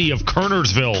big city of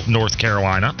Kernersville, North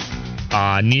Carolina,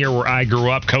 near where I grew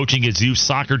up, coaching his youth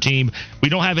soccer team. We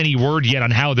don't have any word yet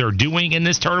on how they're doing in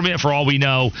this tournament. For all we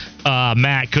know,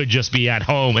 Matt could just be at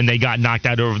home and they got knocked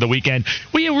out over the weekend.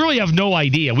 We really have no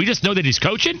idea. We just know that he's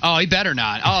coaching. Oh, he better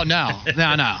not. Oh, no.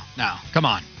 Come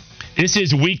on. This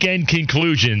is Weekend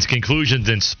Conclusions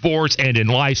in sports and in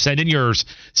life. Send in yours,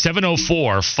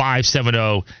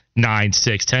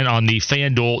 704-570-9610 on the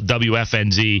FanDuel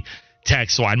WFNZ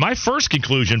text line. My first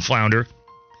conclusion, Flounder,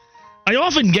 I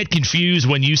often get confused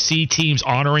when you see teams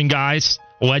honoring guys,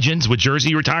 legends with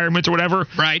jersey retirements or whatever,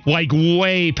 right? Like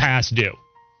way past due.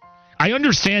 I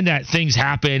understand that things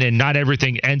happen and not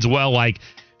everything ends well, like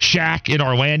Shaq in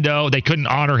Orlando, they couldn't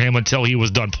honor him until he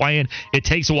was done playing. It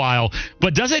takes a while.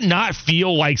 But does it not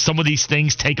feel like some of these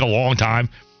things take a long time?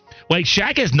 Like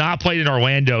Shaq has not played in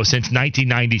Orlando since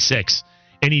 1996,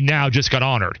 and he now just got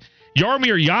honored.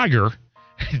 Jaromir Jagr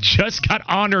just got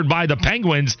honored by the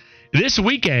Penguins this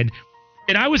weekend.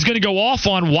 And I was going to go off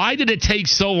on why did it take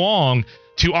so long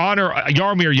to honor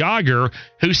Jaromir Jagr,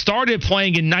 who started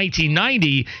playing in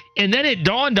 1990. And then it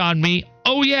dawned on me,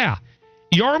 oh, yeah,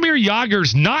 Jaromir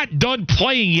Jagr's not done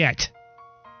playing yet.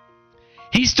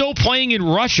 He's still playing in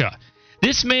Russia.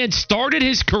 This man started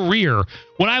his career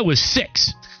when I was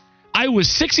 6. I was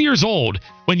 6 years old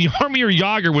when Jaromir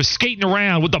Jagr was skating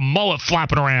around with the mullet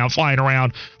flapping around, flying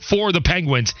around for the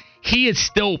Penguins. He is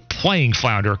still playing,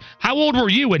 Flounder. How old were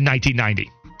you in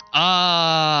 1990?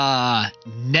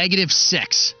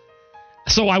 -6.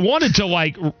 So I wanted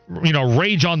to,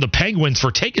 rage on the Penguins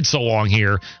for taking so long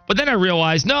here. But then I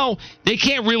realized, no, they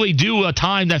can't really do a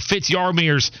time that fits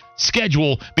Jaromir's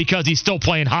schedule because he's still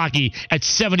playing hockey at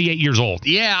 78 years old.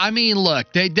 Yeah, I mean,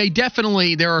 look, they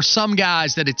definitely, there are some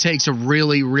guys that it takes a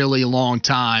really, really long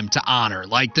time to honor.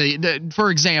 Like,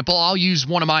 for example, I'll use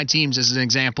one of my teams as an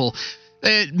example.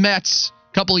 Mets,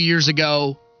 a couple of years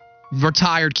ago,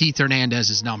 retired Keith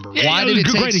Hernandez's number. Yeah, Why did it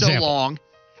take so example. long?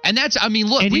 And that's, I mean,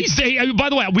 look. And by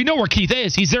the way, we know where Keith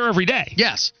is. He's there every day.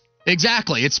 Yes,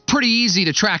 exactly. It's pretty easy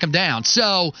to track him down.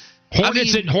 So,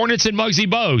 Hornets and Muggsy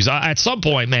Bogues. At some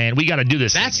point, man, we got to do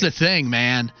this. That's the thing,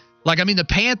 man. Like, I mean, the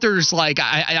Panthers,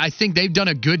 I think they've done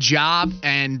a good job.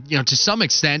 And, to some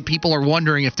extent, people are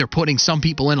wondering if they're putting some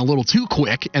people in a little too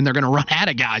quick and they're going to run out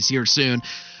of guys here soon.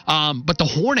 But the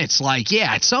Hornets,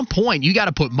 at some point, you got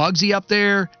to put Muggsy up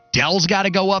there. Dell's got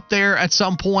to go up there at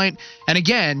some point. And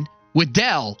again, with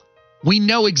Dell, we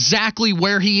know exactly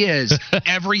where he is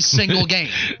every single game.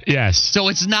 Yes. So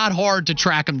it's not hard to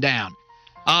track him down.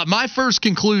 My first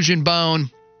conclusion, Bone,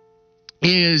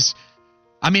 is,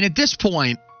 I mean, at this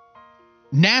point,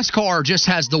 NASCAR just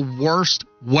has the worst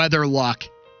weather luck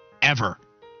ever.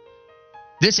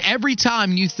 Every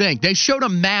time you think, they showed a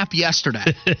map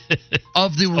yesterday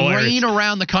of the rain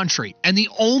around the country, and the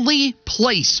only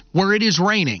place where it is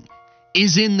raining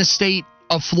is in the state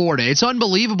of Florida. It's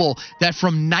unbelievable that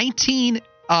from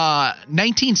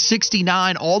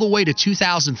 1969 all the way to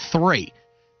 2003,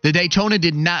 the Daytona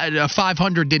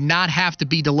 500 did not have to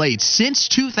be delayed. Since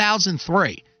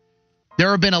 2003, there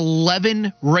have been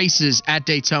 11 races at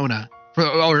Daytona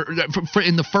for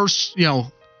in the first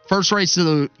race of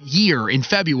the year in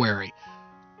February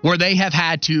where they have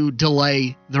had to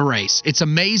delay the race. It's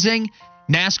amazing.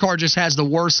 NASCAR just has the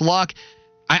worst luck.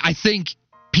 I think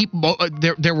people,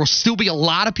 there will still be a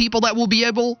lot of people that will be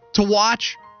able to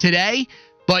watch today,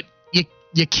 but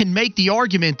you can make the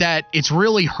argument that it's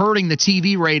really hurting the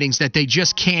TV ratings that they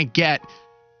just can't get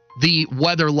the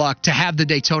weather luck to have the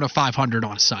Daytona 500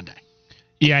 on a Sunday.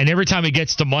 Yeah, and every time it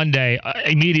gets to Monday,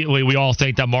 immediately we all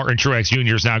think that Martin Truex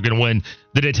Jr. is now going to win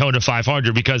the Daytona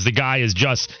 500 because the guy is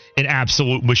just an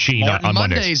absolute machine on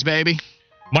Mondays, baby.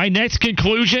 My next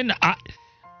conclusion,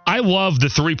 I love the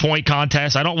three-point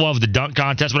contest. I don't love the dunk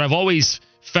contest, but I've always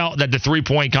felt that the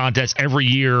three-point contest every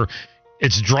year,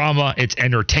 it's drama, it's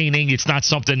entertaining. It's not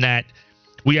something that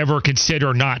we ever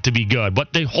consider not to be good.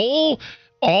 But the whole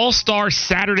All-Star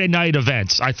Saturday night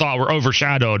events, I thought, were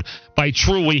overshadowed by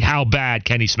truly how bad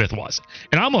Kenny Smith was.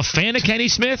 And I'm a fan of Kenny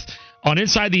Smith on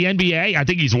Inside the NBA. I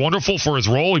think he's wonderful for his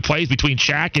role. He plays between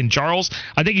Shaq and Charles.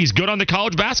 I think he's good on the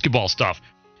college basketball stuff.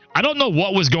 I don't know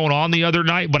what was going on the other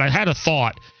night, but I had a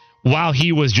thought while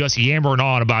he was just yammering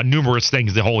on about numerous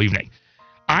things the whole evening.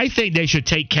 I think they should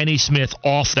take Kenny Smith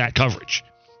off that coverage.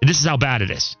 And this is how bad it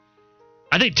is.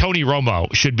 I think Tony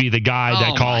Romo should be the guy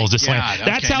that calls the slam.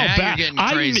 That's how bad.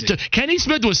 Kenny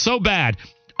Smith was so bad.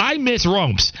 I miss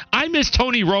Romes. I miss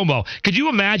Tony Romo. Could you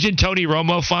imagine Tony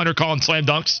Romo, Flounder, calling slam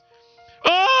dunks?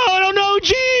 Oh, I don't know,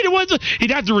 gee.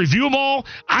 He'd have to review them all.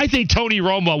 I think Tony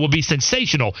Romo will be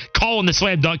sensational calling the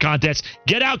slam dunk contest.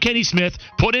 Get out Kenny Smith,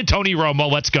 put in Tony Romo,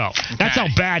 let's go. Okay. That's how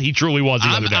bad he truly was the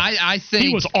other day. I think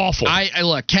he was awful.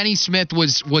 Look, Kenny Smith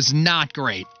was not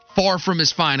great. Far from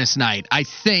his finest night. I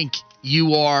think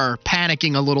you are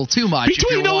panicking a little too much.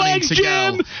 Between the legs,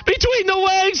 Jim! Between the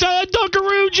legs,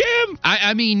 Dunkaroo, Jim!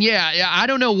 I mean, yeah, I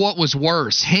don't know what was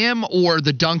worse, him or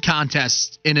the dunk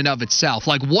contest in and of itself.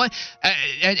 Like, what?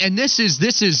 And this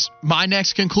is my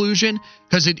next conclusion,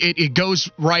 because it goes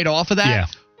right off of that. Yeah.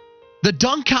 The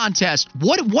dunk contest,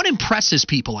 what impresses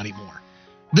people anymore?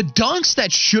 The dunks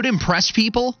that should impress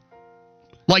people,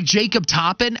 like Jacob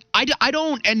Toppin, I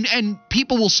don't, and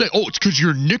people will say, oh, it's because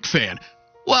you're a Knick fan.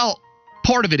 Well,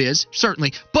 part of it is,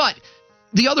 certainly. But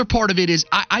the other part of it is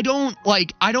I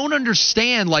don't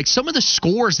understand, like, some of the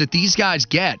scores that these guys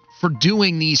get for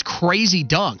doing these crazy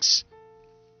dunks.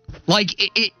 Like,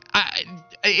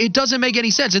 it doesn't make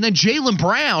any sense. And then Jaylen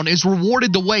Brown is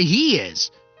rewarded the way he is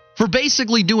for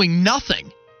basically doing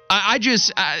nothing.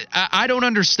 I don't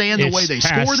understand the way they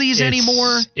score these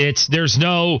anymore. There's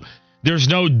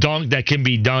no dunk that can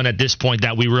be done at this point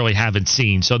that we really haven't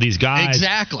seen. So these guys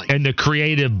and the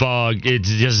creative bug, it's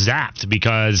just zapped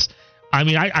because, I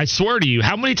mean, I swear to you,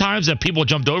 how many times have people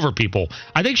jumped over people?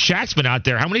 I think Shaq's been out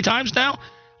there. How many times now?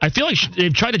 I feel like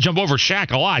they've tried to jump over Shaq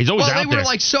a lot. He's always out there. Well, they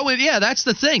were that's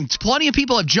the thing. Plenty of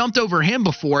people have jumped over him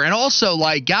before. And also,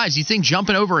 guys, you think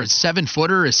jumping over a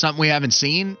 7-footer is something we haven't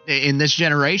seen in this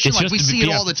generation? We see it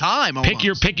all the time. Pick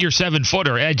your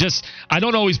 7-footer. I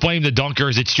don't always blame the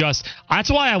dunkers. It's just,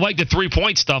 that's why I like the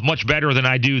 3-point stuff much better than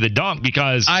I do the dunk,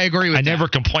 because I agree with I never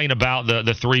complain about the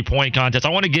 3-point contest. I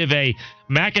want to give a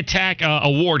Mac Attack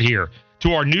award here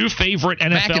to our new favorite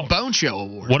NFL. Mac and Bone Show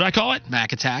award. What do I call it?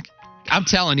 Mac Attack. I'm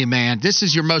telling you, man, this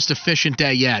is your most efficient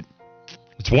day yet.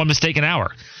 It's one mistake an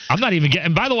hour. I'm not even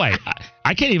getting, by the way,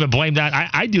 I can't even blame that.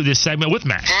 I do this segment with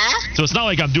Mac. So it's not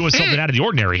like I'm doing something out of the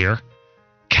ordinary here.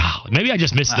 God, maybe I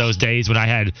just missed those days when I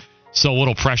had so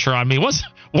little pressure on me. Once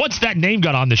that name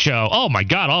got on the show, oh my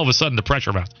God, all of a sudden the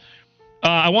pressure mounts.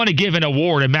 I want to give an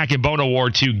award, a Mac and Bone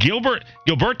award, to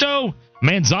Gilberto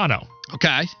Manzano.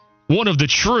 Okay. One of the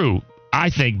true,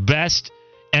 I think, best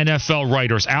NFL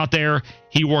writers out there.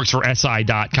 He works for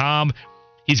SI.com.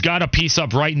 He's got a piece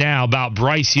up right now about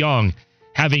Bryce Young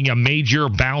having a major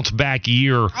bounce back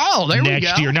year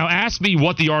next year. Now, ask me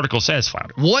what the article says,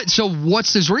 Flounder. So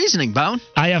what's his reasoning, Bone?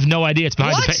 I have no idea. It's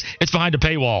behind the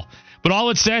paywall. But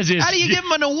all it says is... How do you give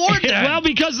him an award then? Well,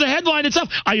 because the headline itself,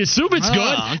 I assume it's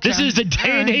good. Okay. This is the day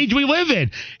and age we live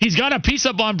in. He's got a piece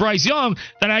up on Bryce Young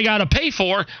that I got to pay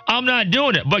for. I'm not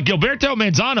doing it. But Gilberto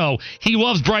Manzano, he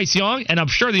loves Bryce Young, and I'm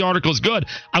sure the article's good.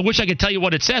 I wish I could tell you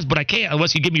what it says, but I can't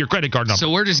unless you give me your credit card number.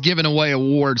 So we're just giving away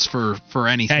awards for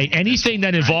anything. Hey, anything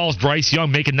that involves Bryce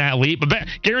Young making that leap. But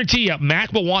guarantee you,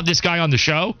 Mac will want this guy on the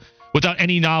show without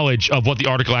any knowledge of what the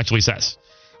article actually says.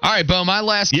 All right, Bo, my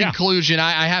last conclusion,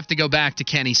 I have to go back to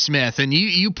Kenny Smith. And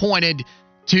you pointed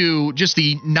to just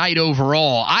the night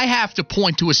overall. I have to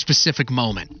point to a specific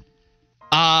moment.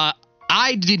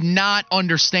 I did not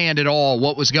understand at all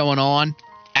what was going on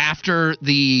after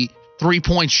the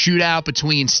 3-point shootout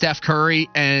between Steph Curry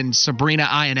and Sabrina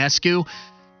Ionescu.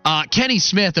 Kenny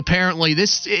Smith, apparently,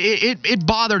 it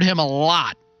bothered him a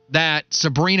lot that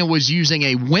Sabrina was using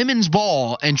a women's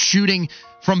ball and shooting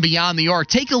from beyond the arc.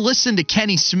 Take a listen to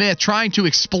Kenny Smith trying to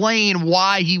explain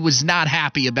why he was not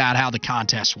happy about how the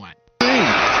contest went.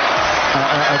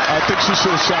 I think she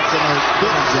should have shot from her.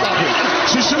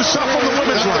 She should have shot from the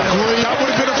women's line. That would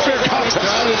have been a fair contest.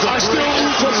 I still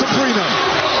root for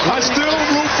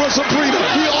Sabrina.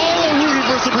 We all are rooting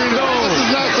for Sabrina. No.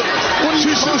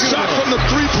 She should have shot from the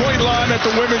 3-point line that the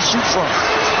women shoot from.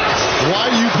 Why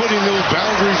are you putting those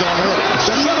boundaries on her?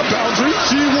 That's not a boundary.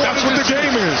 That's what the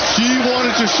game is. She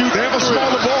wanted to shoot. They have a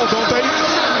smaller ball, don't they?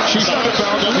 She shot a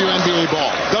WNBA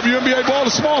ball. WNBA ball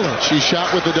is smaller. She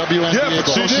shot with the WNBA ball. Yeah, but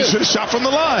she should have shot from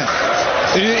the line.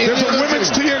 There's a women's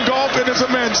tee in golf and there's a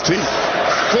men's tee.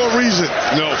 For a reason.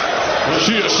 No.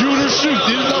 She a shooter shoot.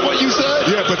 Isn't that what you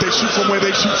said? Yeah, but they shoot from where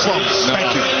they shoot from.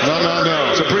 Thank you.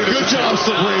 No. Sabrina, good job,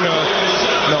 Sabrina.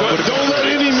 No, but don't let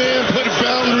any man put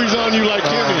boundaries on you like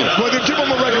him is. Well, then give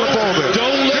him a regular ball then.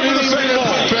 Don't let any man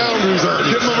put boundaries on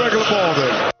you. Give him a regular ball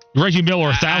then. Reggie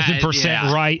Miller,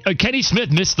 1,000% right. Kenny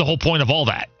Smith missed the whole point of all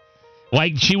that.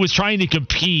 Like, she was trying to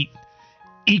compete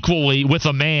equally with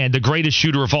a man, the greatest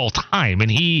shooter of all time,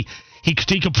 and he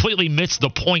completely missed the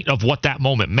point of what that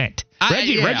moment meant.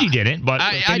 Reggie didn't, but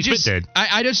Kenny Smith did.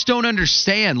 I just don't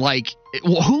understand. Like,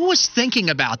 who was thinking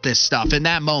about this stuff in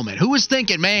that moment? Who was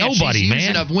thinking, nobody, she's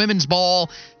using a women's ball.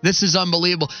 This is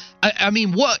unbelievable. I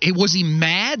mean, what? Was he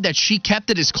mad that she kept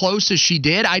it as close as she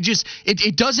did?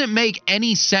 It doesn't make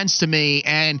any sense to me.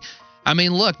 And I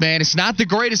mean, look, man, it's not the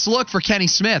greatest look for Kenny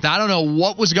Smith. I don't know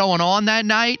what was going on that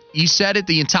night. You said it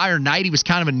the entire night. He was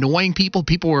kind of annoying people.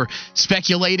 People were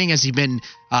speculating has been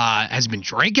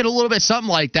drinking a little bit, something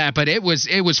like that. But it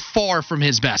was far from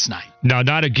his best night. No,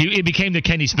 it became the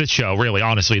Kenny Smith show, really,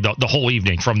 honestly, the whole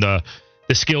evening from the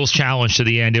skills challenge to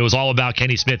the end. It was all about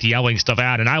Kenny Smith yelling stuff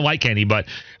out. And I like Kenny, but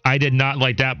I did not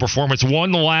like that performance.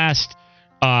 One last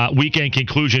weekend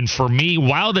conclusion for me,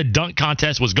 while the dunk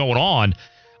contest was going on,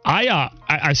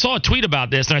 I saw a tweet about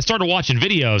this, and I started watching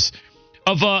videos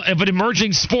of an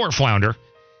emerging sport, Flounder.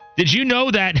 Did you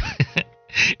know that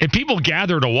and people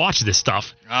gather to watch this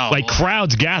stuff,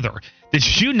 crowds gather. Did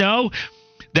you know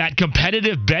that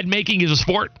competitive bed making is a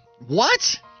sport?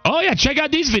 What? Oh, yeah, check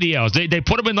out these videos. They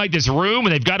put them in like this room,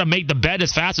 and they've got to make the bed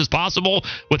as fast as possible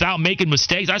without making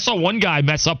mistakes. I saw one guy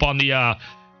mess up on the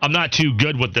I'm not too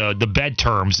good with the bed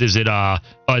terms. Is it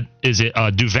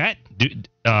duvet?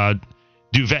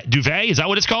 Duvet, is that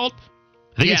what it's called?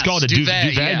 I think it's called a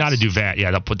duvet, yes. Not a duvet.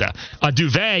 Yeah, they'll put that. A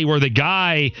duvet where the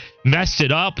guy messed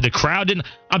it up. The crowd didn't.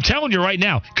 I'm telling you right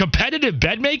now, competitive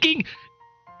bet making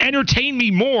entertained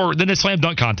me more than the slam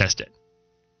dunk contest did.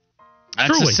 That's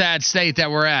Truly. a sad state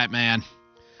that we're at, man.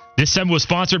 This segment was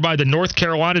sponsored by the North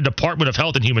Carolina Department of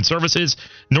Health and Human Services.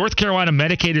 North Carolina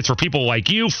Medicaid is for people like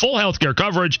you. Full health care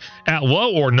coverage at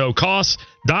low or no cost.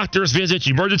 Doctors, visits,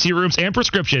 emergency rooms, and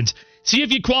prescriptions. See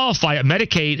if you qualify at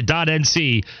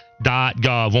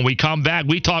medicaid.nc.gov. When we come back,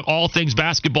 we talk all things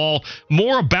basketball,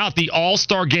 more about the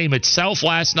All-Star game itself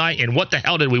last night and what the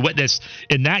hell did we witness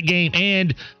in that game,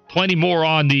 and plenty more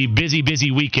on the busy,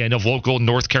 busy weekend of local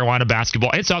North Carolina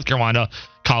basketball and South Carolina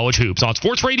college hoops on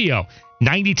Sports Radio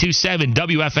 92.7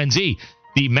 WFNZ,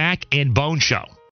 the Mac and Bone Show.